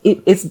 And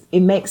it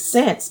makes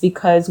sense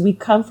because we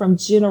come from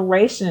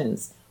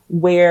generations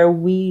where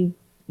we've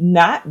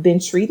not been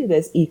treated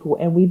as equal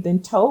and we've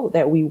been told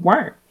that we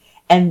weren't.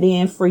 And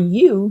then for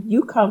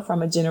you come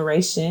from a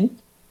generation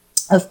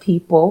of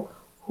people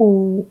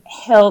who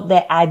held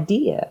that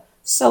idea.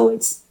 So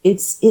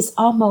it's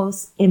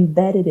almost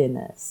embedded in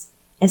us.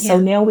 And so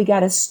now we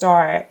got to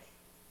start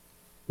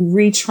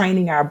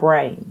retraining our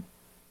brain.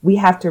 We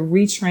have to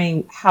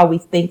retrain how we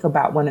think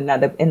about one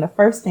another. And the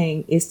first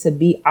thing is to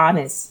be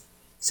honest.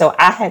 So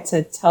I had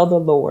to tell the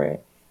Lord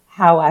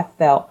how I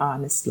felt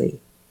honestly.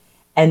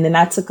 And then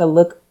I took a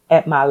look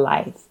at my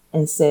life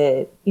and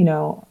said,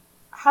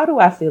 how do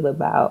I feel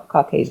about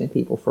Caucasian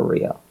people for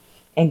real?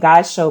 And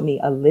God showed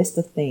me a list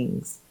of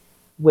things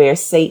where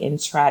Satan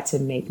tried to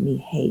make me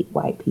hate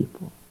white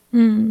people.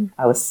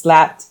 I was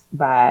slapped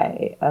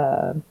by,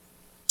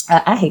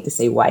 I hate to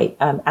say white,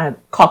 I'm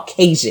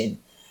Caucasian.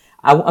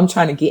 I'm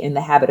trying to get in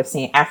the habit of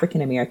saying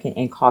African American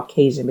and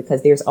Caucasian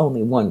because there's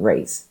only one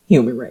race,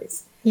 human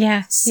race.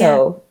 Yeah.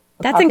 So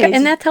that's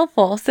and that's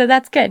helpful. So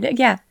that's good.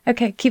 Yeah.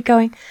 Okay. Keep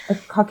going. A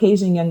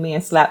Caucasian young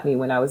man slapped me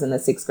when I was in the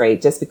 6th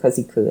grade just because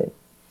he could.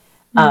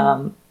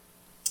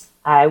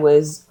 I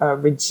was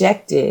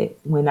rejected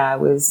when I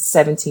was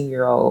 17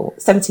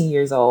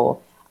 years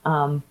old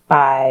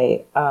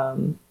by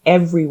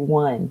every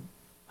one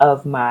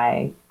of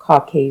my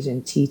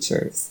Caucasian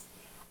teachers.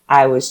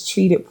 I was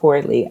treated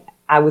poorly.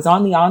 I was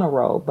on the honor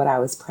roll, but I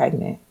was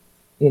pregnant.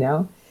 It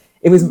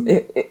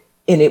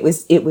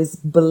was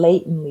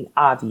blatantly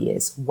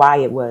obvious why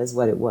it was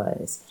what it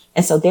was.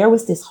 And so there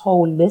was this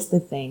whole list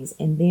of things.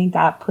 And then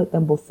God put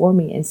them before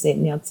me and said,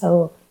 now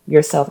tell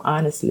yourself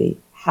honestly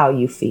how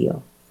you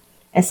feel.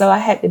 And so I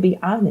had to be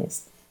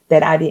honest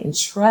that I didn't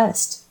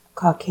trust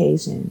my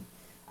Caucasian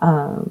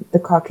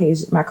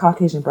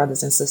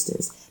brothers and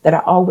sisters, that I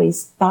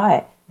always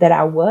thought that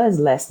I was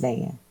less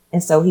than.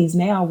 And so he's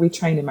now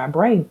retraining my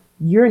brain.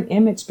 You're an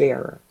image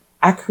bearer.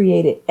 I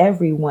created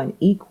everyone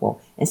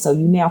equal. And so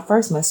you now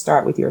first must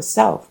start with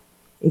yourself.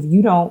 If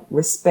you don't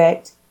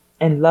respect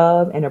and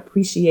love and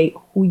appreciate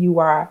who you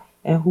are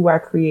and who I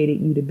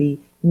created you to be,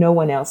 no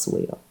one else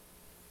will.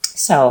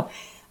 So,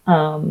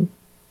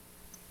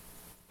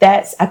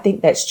 I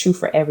think that's true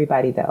for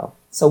everybody though.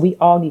 So we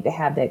all need to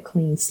have that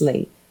clean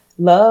slate.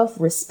 Love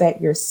and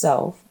respect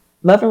yourself,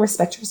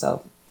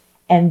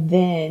 and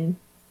then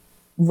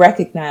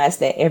recognize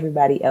that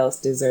everybody else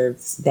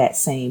deserves that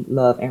same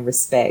love and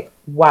respect.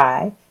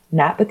 Why?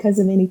 Not because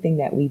of anything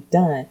that we've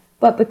done,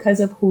 but because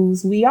of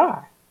whose we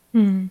are.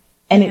 And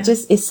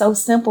it's so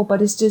simple,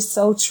 but it's just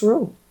so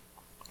true.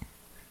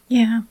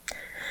 Yeah.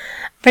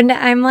 Brenda,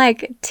 I'm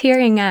like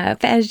tearing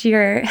up as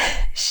you're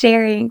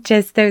sharing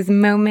just those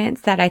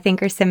moments that I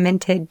think are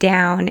cemented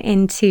down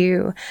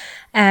into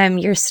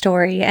your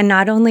story, and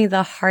not only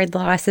the hard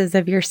losses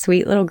of your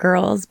sweet little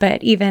girls,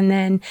 but even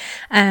then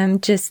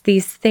just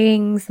these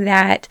things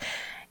that,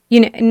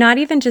 not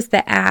even just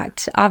the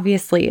act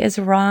obviously is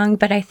wrong,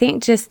 but I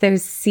think just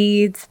those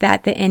seeds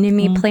that the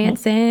enemy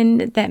plants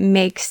in that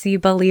makes you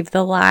believe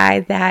the lie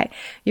that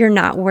you're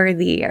not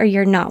worthy or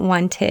you're not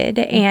wanted.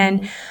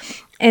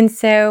 And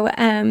so,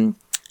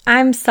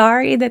 I'm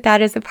sorry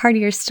that is a part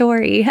of your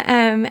story.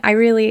 I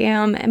really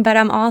am, but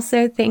I'm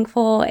also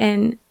thankful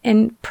and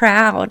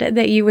proud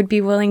that you would be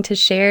willing to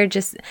share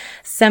just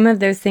some of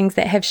those things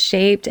that have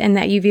shaped and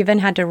that you've even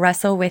had to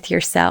wrestle with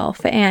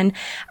yourself. And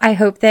I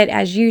hope that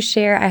as you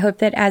share, I hope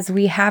that as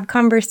we have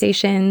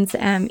conversations,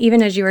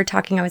 even as you were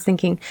talking, I was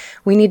thinking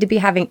we need to be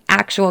having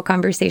actual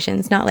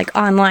conversations, not like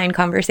online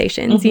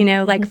conversations,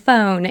 like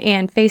phone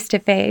and face to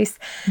face,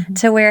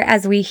 to where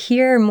as we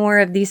hear more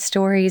of these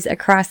stories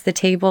across the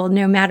table,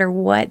 no matter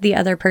what the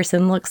other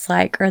person looks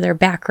like or their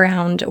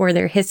background or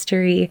their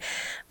history,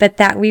 but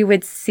that we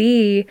would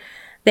see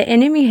the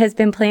enemy has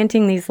been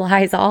planting these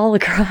lies all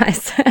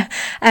across,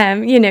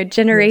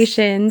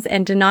 generations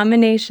and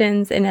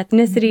denominations and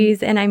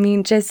ethnicities. And I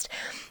mean, just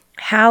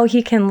how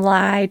he can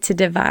lie to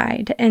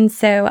divide. And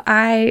so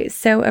I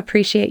so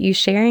appreciate you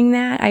sharing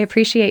that. I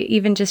appreciate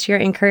even just your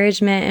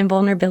encouragement and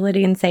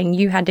vulnerability and saying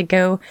you had to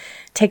go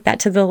take that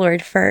to the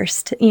Lord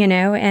first,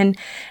 and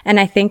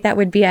I think that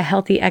would be a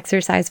healthy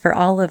exercise for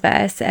all of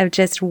us of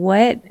just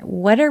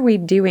what are we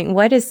doing?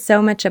 What is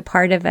so much a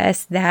part of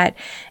us that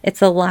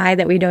it's a lie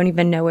that we don't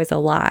even know is a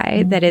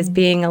lie, that is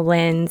being a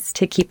lens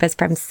to keep us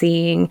from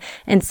seeing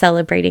and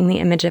celebrating the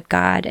image of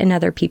God in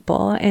other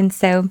people. And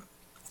so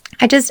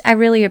I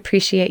really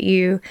appreciate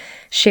you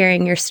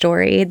sharing your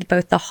story,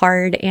 both the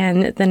hard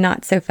and the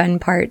not so fun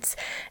parts,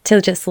 to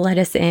just let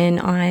us in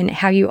on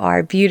how you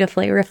are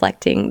beautifully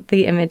reflecting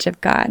the image of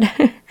God.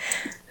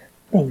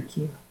 Thank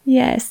you.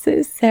 Yes.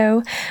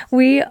 So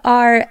we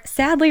are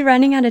sadly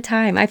running out of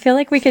time. I feel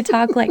like we could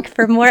talk like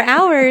for more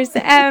hours.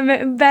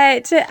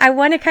 But I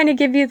want to kind of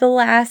give you the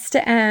last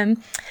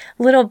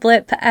little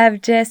blip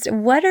of just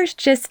what are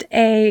just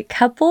a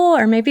couple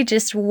or maybe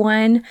just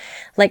one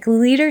like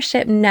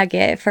leadership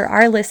nugget for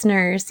our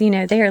listeners. You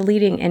know, they are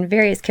leading in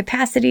various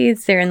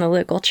capacities. They're in the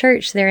local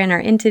church. They're in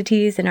our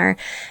entities and our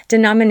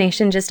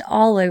denomination, just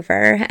all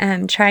over,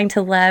 trying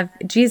to love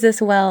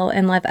Jesus well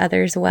and love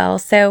others well.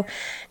 So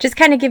just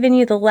kind of giving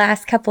you the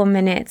last couple of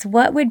minutes,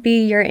 what would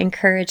be your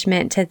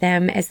encouragement to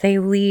them as they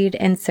lead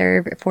and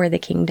serve for the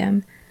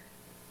kingdom?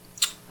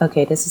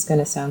 Okay, this is going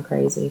to sound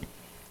crazy.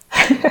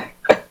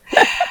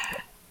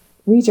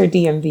 Read your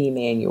DMV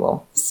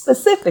manual,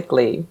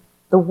 specifically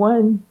the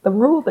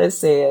rule that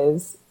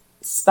says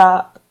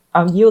stop,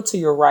 yield to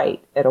your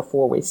right at a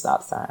 4-way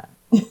stop sign.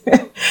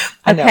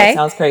 I know it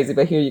sounds crazy,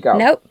 but here you go.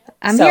 Nope,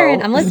 I'm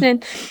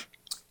listening.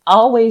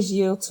 Always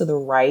yield to the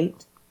right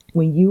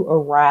when you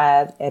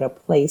arrive at a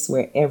place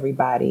where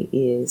everybody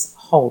is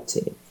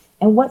halted.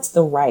 And what's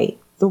the right?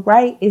 The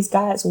right is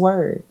God's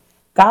word.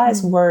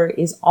 God's word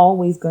is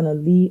always going to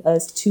lead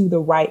us to the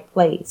right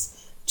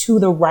place, to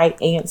the right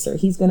answer.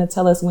 He's going to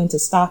tell us when to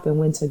stop and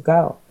when to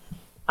go.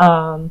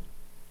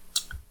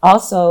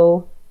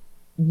 Also,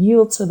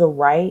 yield to the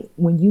right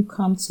when you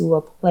come to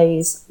a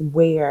place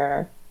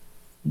where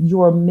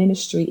your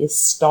ministry is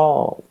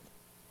stalled.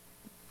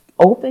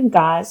 Open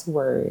God's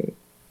word.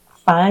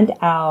 Find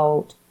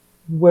out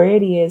where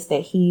it is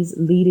that he's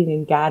leading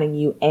and guiding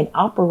you, and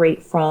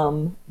operate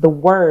from the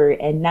word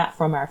and not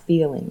from our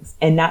feelings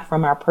and not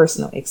from our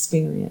personal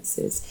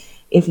experiences.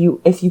 When you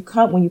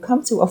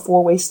come to a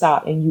 4-way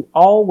stop and you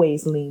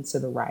always lean to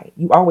the right,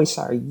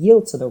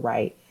 yield to the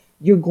right,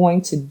 you're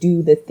going to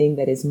do the thing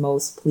that is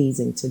most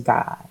pleasing to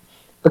God,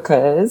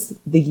 because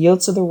the yield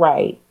to the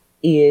right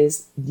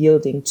is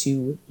yielding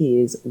to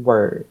his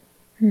word.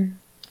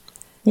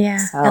 Yeah,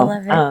 so, I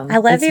love it. I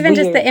love even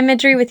just the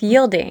imagery with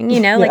yielding,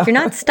 like you're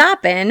not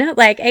stopping,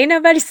 like ain't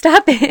nobody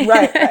stopping.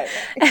 Right.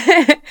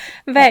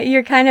 But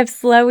you're kind of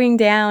slowing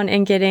down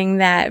and getting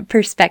that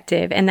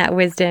perspective and that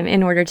wisdom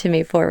in order to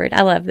move forward.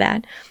 I love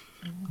that.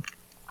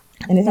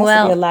 And it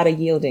has to be a lot of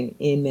yielding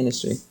in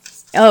ministry.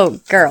 Oh,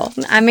 girl.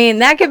 I mean,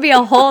 that could be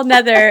a whole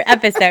nother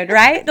episode,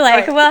 right?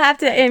 Like, we'll have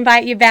to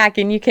invite you back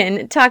and you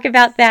can talk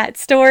about that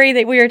story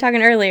that we were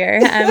talking earlier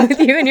with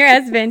you and your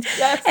husband.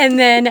 Yes. And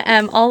then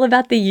all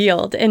about the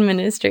yield in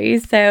ministry.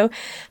 So,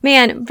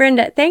 man,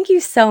 Brenda, thank you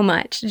so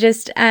much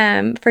just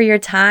for your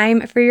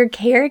time, for your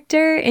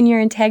character and your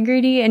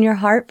integrity and your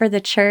heart for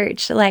the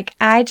church. Like,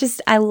 I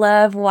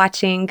love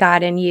watching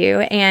God in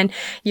you and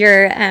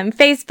your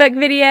Facebook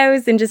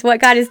videos and just what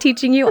God is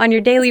teaching you on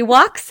your daily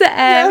walks.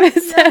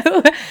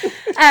 So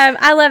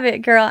I love it,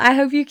 girl. I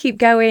hope you keep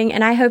going,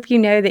 and I hope you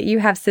know that you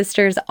have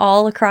sisters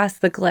all across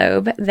the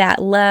globe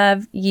that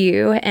love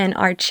you and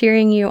are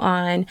cheering you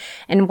on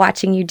and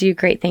watching you do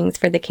great things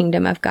for the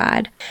kingdom of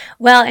God.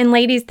 Well, and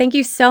ladies, thank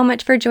you so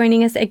much for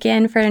joining us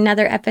again for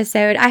another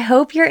episode. I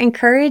hope you're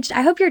encouraged.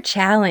 I hope you're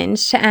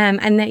challenged,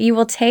 and that you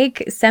will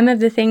take some of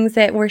the things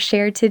that were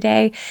shared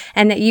today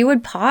and that you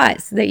would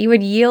pause, that you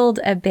would yield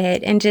a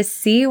bit and just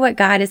see what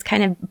God is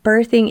kind of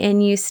birthing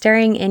in you,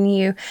 stirring in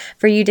you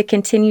for you to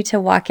continue to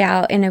walk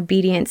out in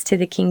obedience to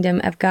the kingdom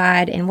of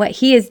God and what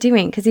he is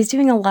doing, because he's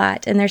doing a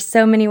lot. And there's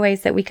so many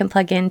ways that we can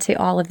plug into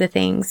all of the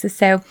things.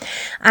 So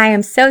I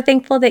am so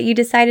thankful that you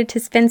decided to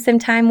spend some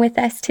time with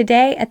us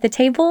today at the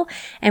table.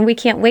 And we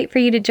can't wait for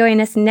you to join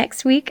us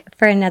next week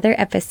for another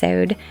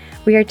episode.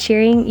 We are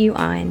cheering you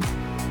on.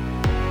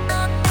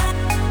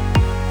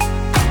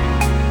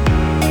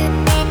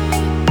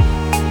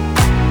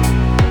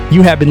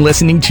 You have been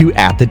listening to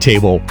At the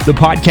Table, the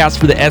podcast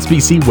for the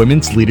SBC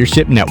Women's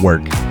Leadership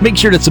Network. Make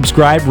sure to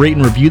subscribe, rate,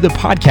 and review the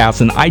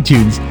podcast on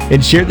iTunes,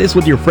 and share this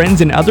with your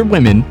friends and other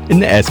women in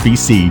the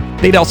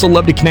SBC. They'd also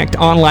love to connect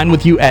online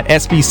with you at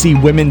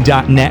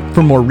sbcwomen.net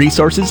for more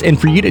resources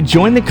and for you to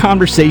join the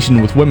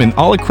conversation with women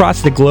all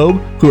across the globe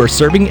who are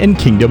serving in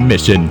kingdom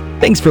mission.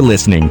 Thanks for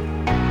listening.